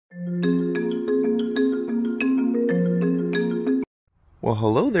Well,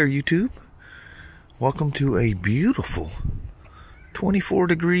 hello there, YouTube. Welcome to a beautiful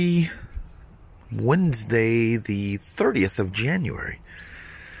 24-degree Wednesday, the 30th of January.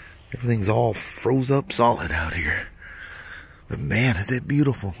 Everything's all froze up solid out here. But man, is it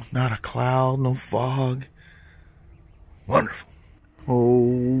beautiful. Not a cloud, no fog. Wonderful.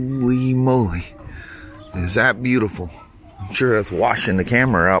 Holy moly. Is that beautiful. I'm sure that's washing the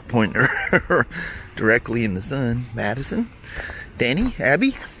camera out, pointing directly in the sun. Madison, Danny,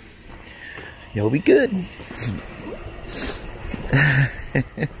 Abby, you'll be good.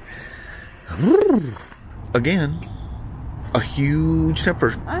 Again, a huge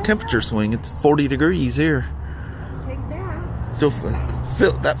temperature swing. It's 40 degrees here. Take that. Still,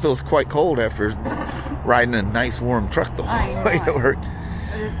 that feels quite cold after riding a nice warm truck the whole way to work.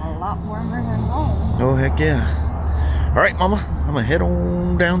 But it's a lot warmer than home. Oh, heck yeah. All right, Mama, I'm gonna head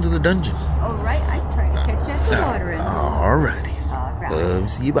on down to the dungeon. All right, I try to catch that water in. All righty. Right.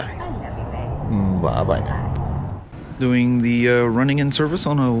 See you, bye. I love you, babe. Bye-bye now. Doing the running in service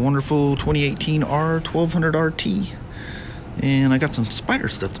on a wonderful 2018 R1200 RT. And I got some Spyder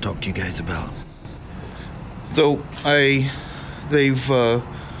stuff to talk to you guys about. So, it's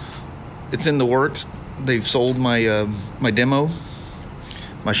in the works. They've sold my my demo,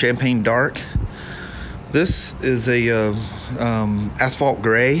 my Champagne Dark. This is a asphalt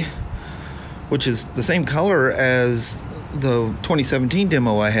gray, which is the same color as the 2017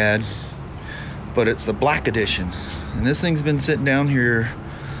 demo I had, but it's the black edition. And this thing's been sitting down here,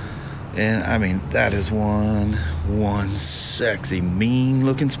 and I mean, that is one sexy, mean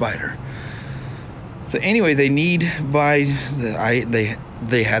looking Spyder. So anyway, they need they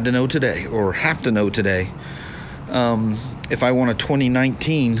had to know today, or have to know today, if I want a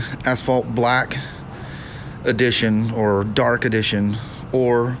 2019 asphalt black edition or dark edition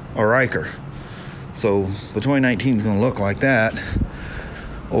or a Ryker. So the 2019 is going to look like that,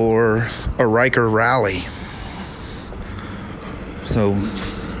 or a Ryker Rally. So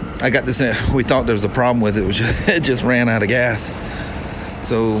I got this. We thought there was a problem with it. It just ran out of gas.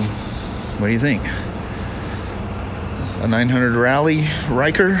 So what do you think? A 900 Rally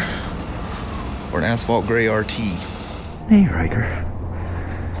Ryker or an asphalt gray RT? Hey, Ryker.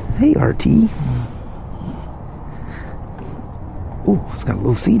 Hey, RT. Oh, it's got a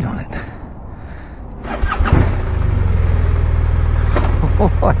low seat on it.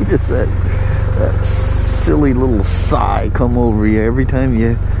 Why does that silly little sigh come over you every time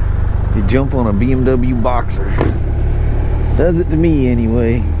you jump on a BMW Boxer? Does it to me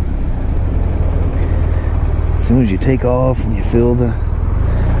anyway. As soon as you take off and you feel the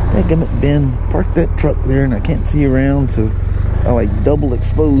heck, Ben, park that truck there and I can't see around, so I like double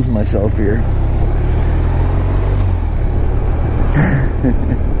expose myself here.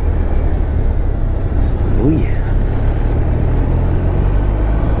 Oh yeah.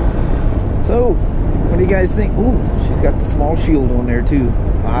 So, what do you guys think? Ooh, she's got the small shield on there too.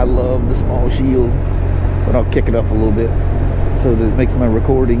 I love the small shield, but I'll kick it up a little bit so that it makes my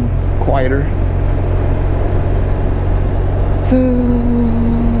recording quieter. So,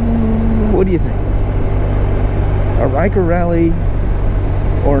 what do you think? A Ryker Rally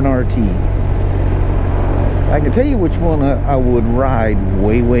or an RT? I can tell you which one I would ride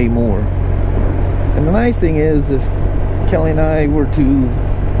way more. And the nice thing is, if Kelly and I were to,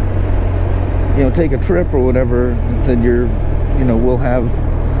 take a trip or whatever, said we'll have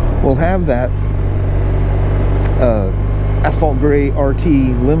that asphalt gray RT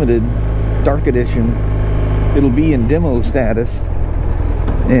limited dark edition. It'll be in demo status,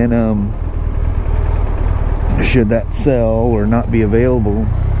 and should that sell or not be available,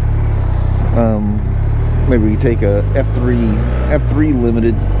 maybe we take a F3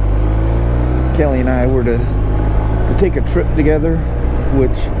 limited. Kelly and I were to take a trip together,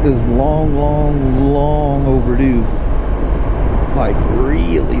 which is long overdue. Like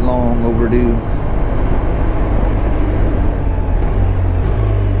really long overdue.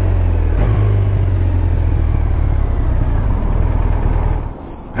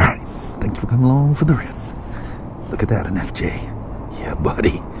 Alright, thanks for coming along for the ride. Look at that, an FJ. Yeah,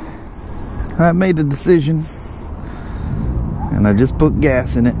 buddy. I made a decision, and I just put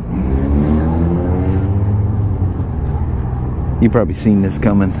gas in it. You've probably seen this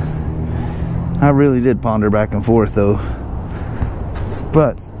coming. I really did ponder back and forth though.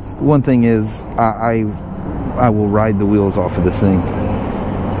 But one thing is, I will ride the wheels off of this thing.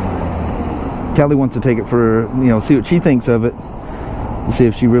 Kelly wants to take it for, see what she thinks of it, to see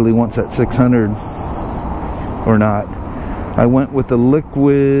if she really wants that 600 or not. I went with the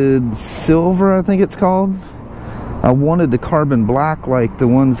liquid silver, I think it's called. I wanted the carbon black like the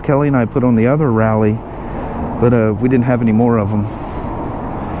ones Kelly and I put on the other Rally, but we didn't have any more of them.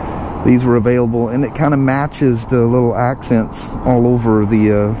 These were available, and it kind of matches the little accents all over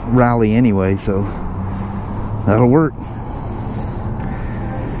the Rally anyway, so that'll work.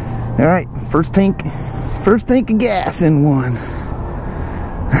 All right, first tank of gas in one.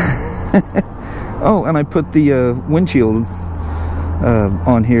 Oh, and I put the windshield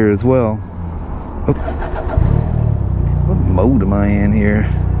on here as well. Oh. What mode am I in here?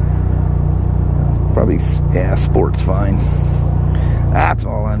 Probably, yeah, sport's fine. That's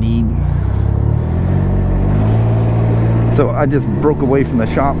all I need. So I just broke away from the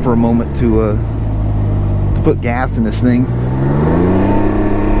shop for a moment to put gas in this thing.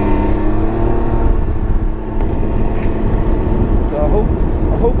 So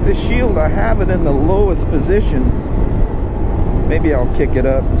I hope this shield, I have it in the lowest position. Maybe I'll kick it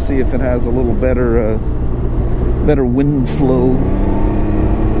up and see if it has a little better wind flow.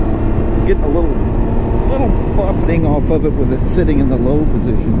 Getting a little buffeting off of it with it sitting in the low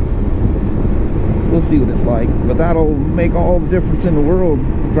position. We'll see what it's like, but that'll make all the difference in the world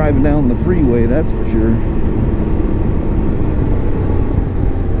driving down the freeway, that's for sure.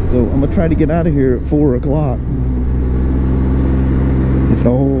 So I'm gonna try to get out of here at 4 o'clock, if at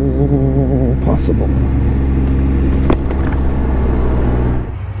all possible.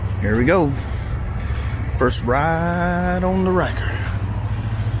 Here we go. First ride on the Ryker.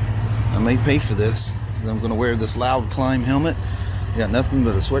 I may pay for this. I'm going to wear this loud climb helmet. Got nothing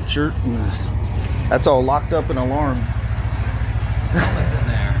but a sweatshirt, and that's all locked up and alarmed. Helmet's in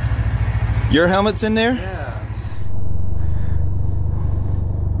there. Your helmet's in there? Yeah.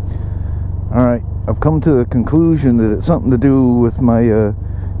 Alright, I've come to the conclusion that it's something to do with my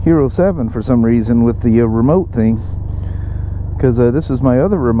Hero 7 for some reason with the remote thing. Because this is my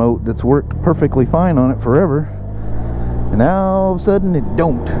other remote that's worked perfectly fine on it forever. And now all of a sudden it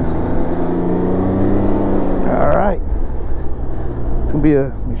don't. Alright. It's gonna be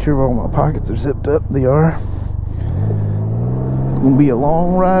make sure all my pockets are zipped up. They are. It's gonna be a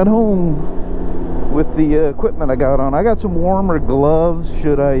long ride home with the equipment I got on. I got some warmer gloves.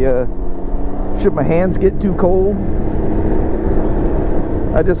 Should my hands get too cold?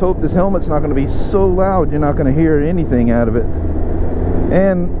 I just hope this helmet's not gonna be so loud you're not gonna hear anything out of it.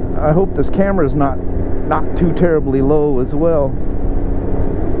 And I hope this camera's not too terribly low as well.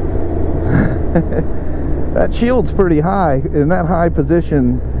 That shield's pretty high. In that high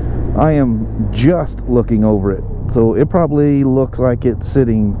position, I am just looking over it. So it probably looks like it's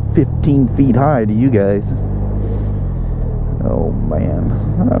sitting 15 feet high to you guys. Oh man,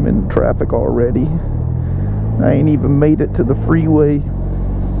 I'm in traffic already. I ain't even made it to the freeway.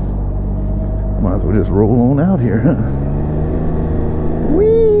 Might as well just roll on out here, huh?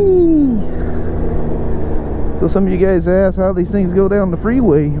 Whee! So some of you guys ask how these things go down the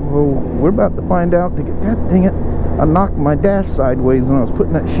freeway. Well, we're about to find out. God dang it, I knocked my dash sideways when I was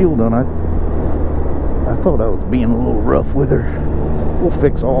putting that shield on. I thought I was being a little rough with her. We'll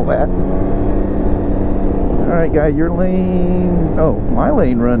fix all that. Alright guy, your lane, oh, my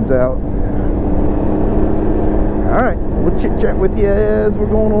lane runs out. Alright, we'll chit chat with you as we're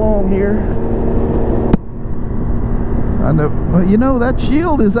going along here. I know, well, you know, that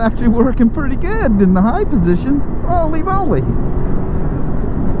shield is actually working pretty good in the high position. Holy moly.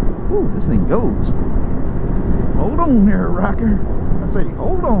 Ooh, this thing goes. Hold on there, Ryker. I say,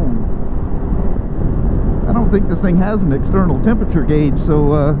 hold on. I don't think this thing has an external temperature gauge,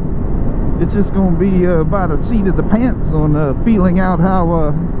 so it's just going to be by the seat of the pants on feeling out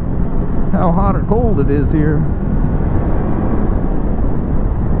how hot or cold it is here.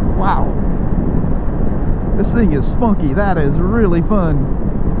 Wow. This thing is spunky. That is really fun.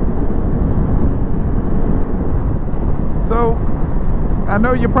 So, I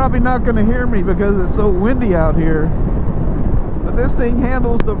know you're probably not going to hear me because it's so windy out here, but this thing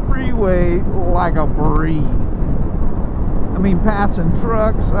handles the freeway like a breeze. I mean, passing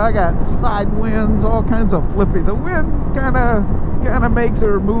trucks, I got side winds, all kinds of flippy. The wind kind of makes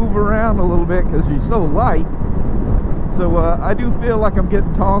her move around a little bit because she's so light. So I do feel like I'm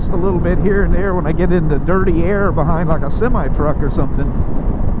getting tossed a little bit here and there when I get into dirty air behind like a semi-truck or something.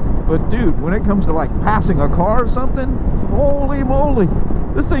 But dude, when it comes to like passing a car or something, holy moly,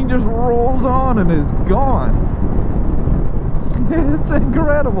 this thing just rolls on and is gone. It's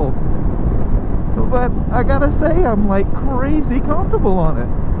incredible. But I gotta say, I'm like crazy comfortable on it.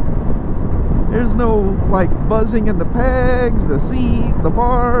 There's no like buzzing in the pegs, the seat, the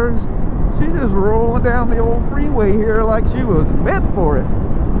bars. She's just rolling down the old freeway here like she was meant for it.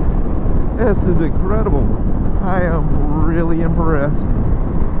 This is incredible. I am really impressed.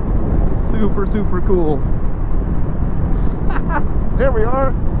 Super, super cool. There we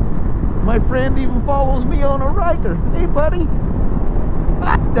are. My friend even follows me on a Ryker. Hey, buddy.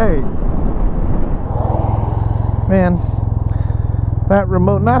 Dang. Man, that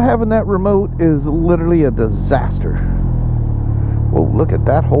remote, not having that remote is literally a disaster. Whoa, look at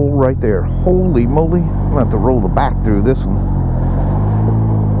that hole right there. Holy moly. I'm gonna have to roll the back through this one.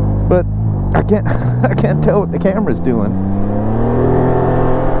 But I can't tell what the camera's doing.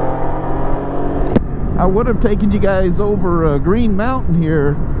 I would have taken you guys over Green Mountain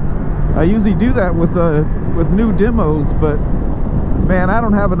here. I usually do that with new demos, but man, I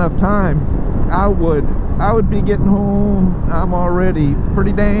don't have enough time. I would be getting home. I'm already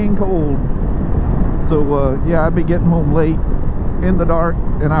pretty dang cold. So yeah, I'd be getting home late in the dark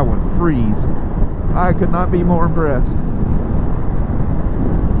and I would freeze. I could not be more impressed.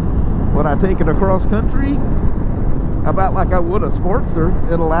 When I take it across country, about like I would a Sportster,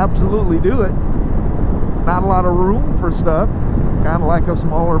 it'll absolutely do it. Not a lot of room for stuff, kind of like a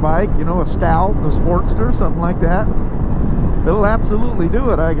smaller bike, you know, a Scout, a Sportster, something like that. It'll absolutely do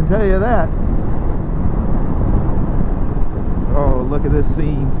it, I can tell you that. Oh, look at this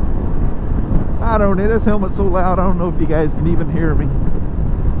scene. I don't know, this helmet's so loud, I don't know if you guys can even hear me.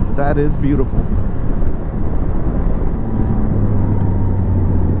 That is beautiful.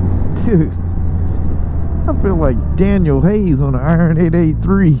 Dude, I feel like Daniel Hayes on an Iron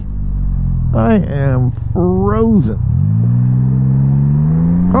 883. I am frozen.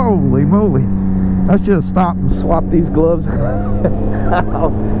 Holy moly. I should have stopped and swapped these gloves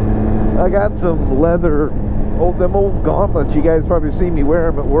out. I got some leather, them old gauntlets. You guys probably see me wear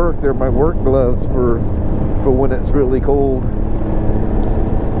them at work. They're my work gloves for when it's really cold.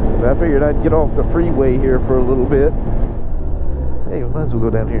 I figured I'd get off the freeway here for a little bit. Hey, we might as well go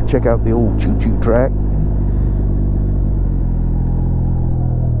down here and check out the old choo-choo track.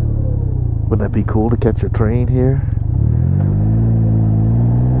 Wouldn't that be cool to catch a train here?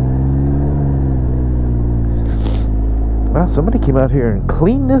 Wow, somebody came out here and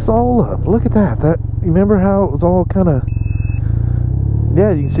cleaned this all up. Look at that. You remember how it was all kind of...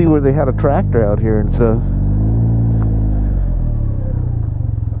 Yeah, you can see where they had a tractor out here and stuff.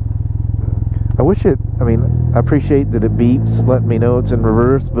 I wish it... I mean, I appreciate that it beeps, letting me know it's in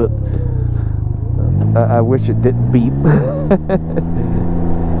reverse, but I wish it didn't beep.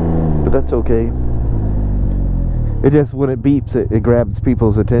 But that's okay. It just, when it beeps, it grabs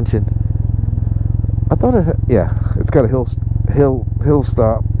people's attention. I thought it, yeah, it's got a hill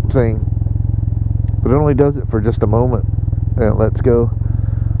stop thing, but it only does it for just a moment and it lets go.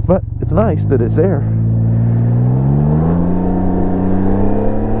 But it's nice that it's there.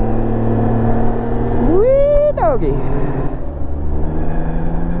 Wee doggy.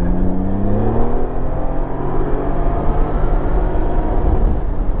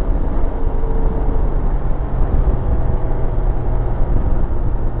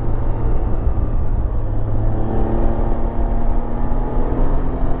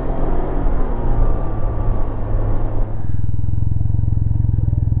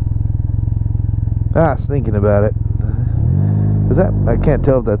 I was thinking about it. Is that, I can't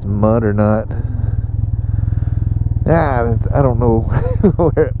tell if that's mud or not. I don't know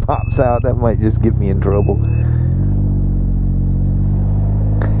where it pops out. That might just get me in trouble.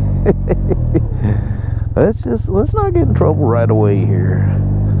 Let's not get in trouble right away here.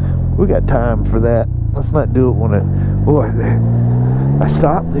 We got time for that. Let's not do it when it... Boy, I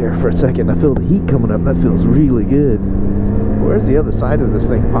stopped there for a second. I feel the heat coming up. That feels really good. Where's the other side of this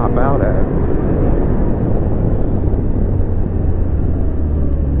thing pop out at?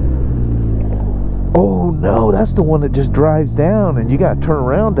 Oh no, that's the one that just drives down and you got to turn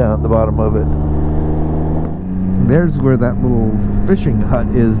around down at the bottom of it. There's where that little fishing hut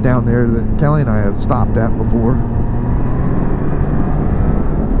is down there that Kelly and I have stopped at before.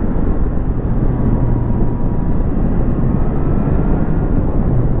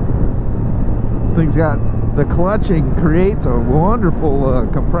 This thing's got, the clutching creates a wonderful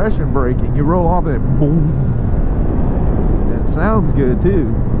compression braking. You roll off and boom. It sounds good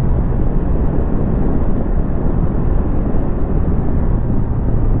too.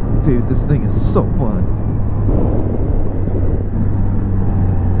 Dude, this thing is so fun.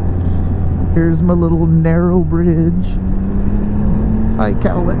 Here's my little narrow bridge. I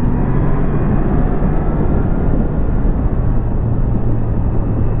call it.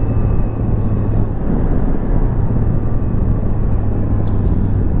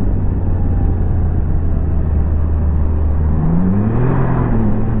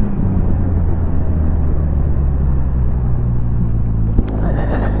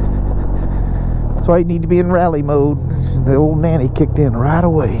 That's why you need to be in rally mode. The old nanny kicked in right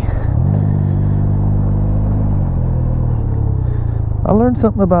away. I learned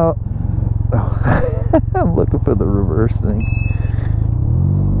something about... Oh, I'm looking for the reverse thing.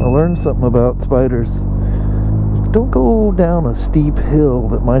 I learned something about Spyders. Don't go down a steep hill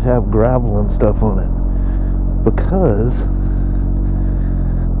that might have gravel and stuff on it, because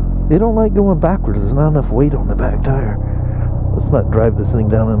they don't like going backwards. There's not enough weight on the back tire. Let's not drive this thing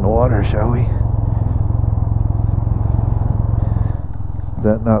down in the water, shall we? Does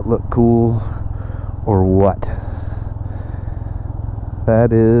that not look cool, or what?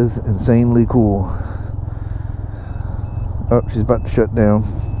 That is insanely cool. Oh, she's about to shut down.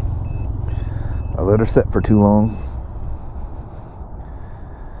 I let her set for too long.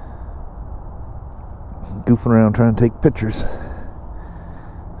 Goofing around trying to take pictures.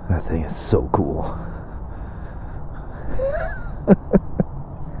 That thing is so cool.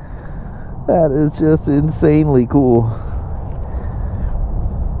 That is just insanely cool.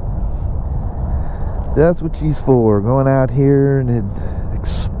 That's what she's for. Going out here and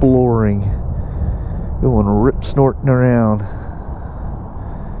exploring. Going rip snorting around.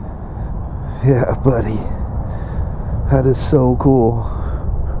 Yeah, buddy. That is so cool.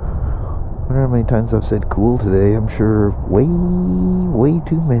 I wonder how many times I've said cool today. I'm sure way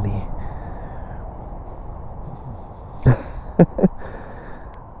too many.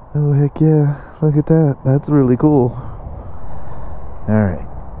 Oh, heck yeah. Look at that. That's really cool. Alright.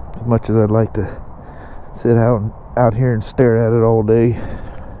 As much as I'd like to sit out here and stare at it all day,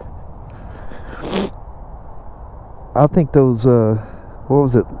 I think those, what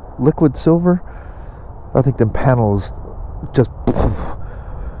was it? Liquid silver? I think them panels just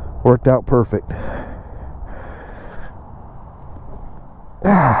worked out perfect.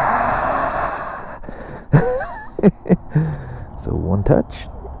 So one touch,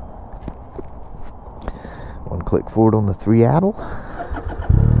 one click forward on the 3-addle,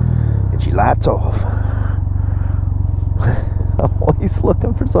 and she lights off. I'm always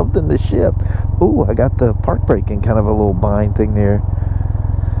looking for something to ship. Ooh, I got the park brake in kind of a little bind thing there.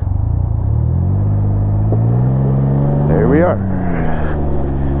 There we are.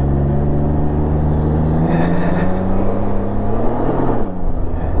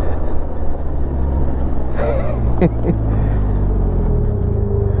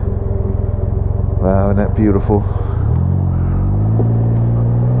 Wow, isn't that beautiful?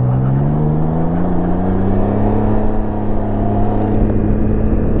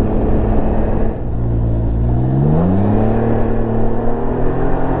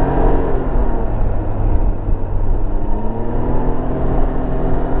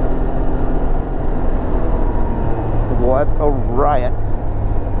 What a riot.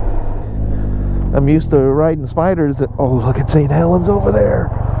 I'm used to riding Spyders that, oh, look at St. Helens over there.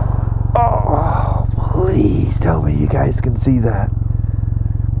 Oh, please tell me you guys can see that.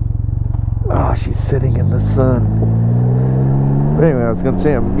 Oh, she's sitting in the sun. But anyway, I was going to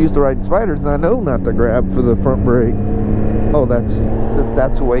say, I'm used to riding Spyders and I know not to grab for the front brake. Oh,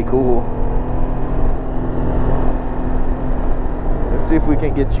 that's way cool. Let's see if we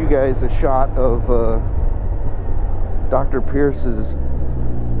can get you guys a shot of Dr. Pierce's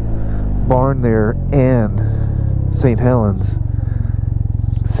barn there and St. Helens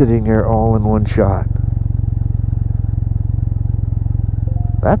sitting there all in one shot.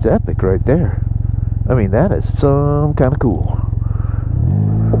 That's epic right there. I mean, that is some kind of cool.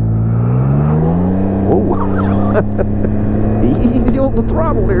 Whoa. Easy on the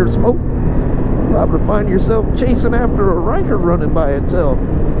throttle there, Smoke. Liable to find yourself chasing after a Ryker running by itself.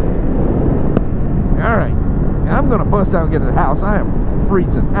 Alright, I'm gonna bust out and get to the house. I am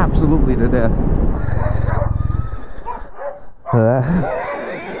freezing absolutely to death.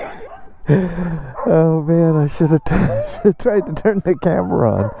 Oh man, I should have tried to turn the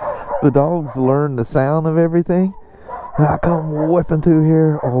camera on. The dogs learn the sound of everything, and I come whipping through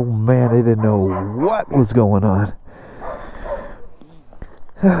here. Oh man, they didn't know what was going on.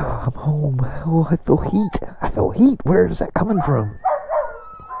 Oh, I'm home. Oh, I feel heat. I feel heat. Where is that coming from?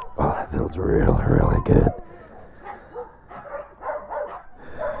 Oh, that feels really good.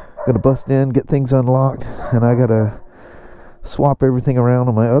 Gonna bust in, get things unlocked, and I gotta swap everything around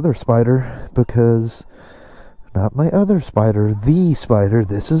on my other Spyder, because not my other Spyder, the Spyder,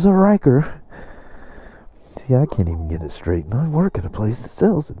 this is a Ryker. See, I can't even get it straight, and I work at a place that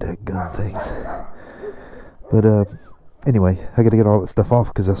sells the dadgum things. But anyway, I gotta get all that stuff off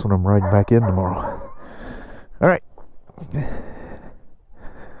because that's when I'm riding back in tomorrow. Alright,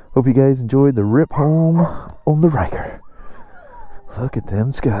 hope you guys enjoyed the rip home on the Ryker. Look at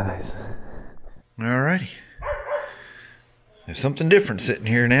them skies. Alrighty. There's something different sitting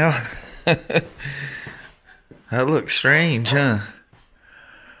here now. That looks strange, huh?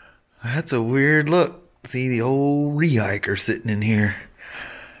 That's a weird look. See the old Ryker sitting in here.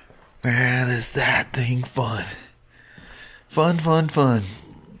 Man, is that thing fun. Fun.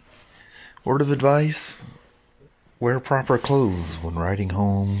 Word of advice: wear proper clothes when riding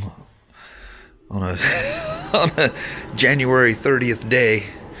home on a on a January 30th day.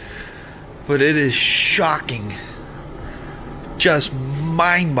 But it is shocking, just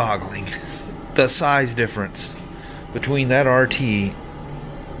mind-boggling, the size difference between that RT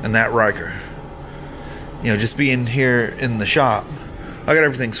and that Ryker. You know, just being here in the shop. I got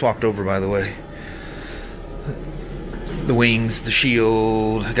everything swapped over, by the way. The wings, the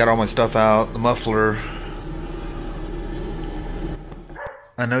shield, I got all my stuff out, the muffler.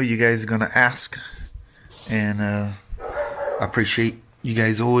 I know you guys are going to ask, and I appreciate you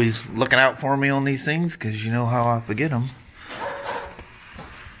guys always looking out for me on these things, because you know how I forget them.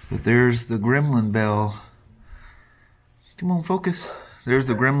 But there's the gremlin bell. Come on, focus. There's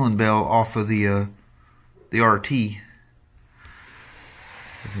the gremlin bell off of the RT.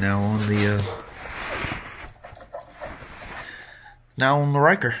 It's now on the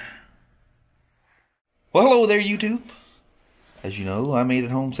Ryker. Well, hello there, YouTube. As you know, I made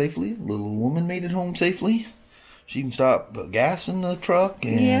it home safely. Little woman made it home safely. She even stopped, put gas in the truck,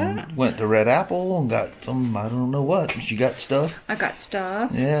 and went to Red Apple and got some, I don't know what. She got stuff. I got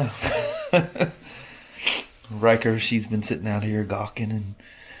stuff. Yeah. Ryker, she's been sitting out here gawking and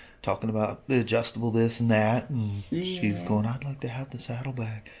talking about the adjustable this and that. And she's going, I'd like to have the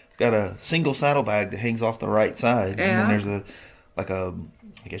saddlebag. It's got a single saddlebag that hangs off the right side. Yeah. And then there's I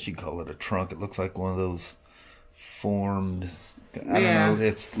guess you'd call it a trunk. It looks like one of those formed, I don't know.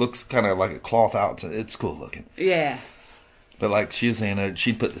 It looks kind of like a cloth out. It's cool looking. Yeah. But like she was saying,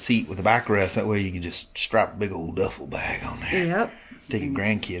 she'd put the seat with the backrest. That way you can just strap a big old duffel bag on there. Yep. Take a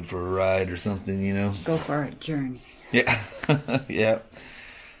grandkid for a ride or something, you know. Go for a journey. Yeah. Yeah.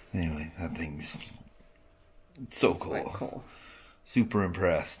 Anyway, that thing's so cool. Quite cool. Super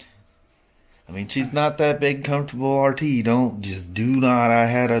impressed. I mean, she's not that big, comfortable RT. I did a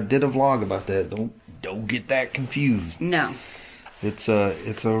vlog about that. Don't get that confused. No. It's a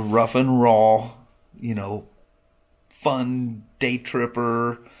rough and raw, you know, fun day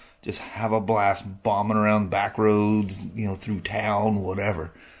tripper. Just have a blast bombing around back roads, you know, through town,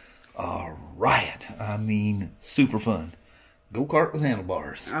 whatever. A riot. I mean, super fun. Go-kart with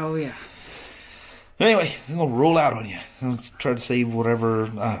handlebars. Oh, yeah. Anyway, I'm going to roll out on you. Let's try to save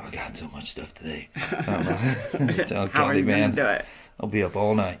whatever. Oh, I got so much stuff today. I don't know. Just tell How are Kelly, you man, gonna do it? I'll be up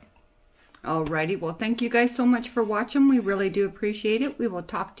all night. Alrighty, well, thank you guys so much for watching. We really do appreciate it. We will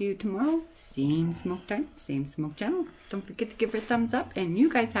talk to you tomorrow. Same smoke time, same smoke channel. Don't forget to give her a thumbs up, and you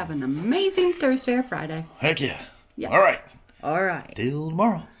guys have an amazing Thursday or Friday. Heck yeah. Yeah. All right. All right. Till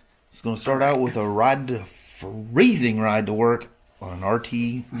tomorrow. It's going to start out with a freezing ride to work on an RT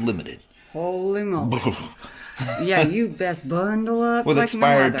Limited. Holy moly. Yeah, you best bundle up With like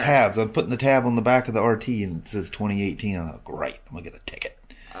expired my mother. tabs. I'm putting the tab on the back of the RT and it says 2018. I'm like, great. I'm going to get a ticket.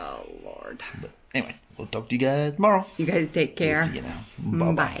 Oh, Lord. But anyway, we'll talk to you guys tomorrow. You guys take care. We'll see you now.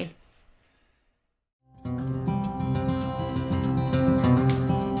 Bye-bye. Bye.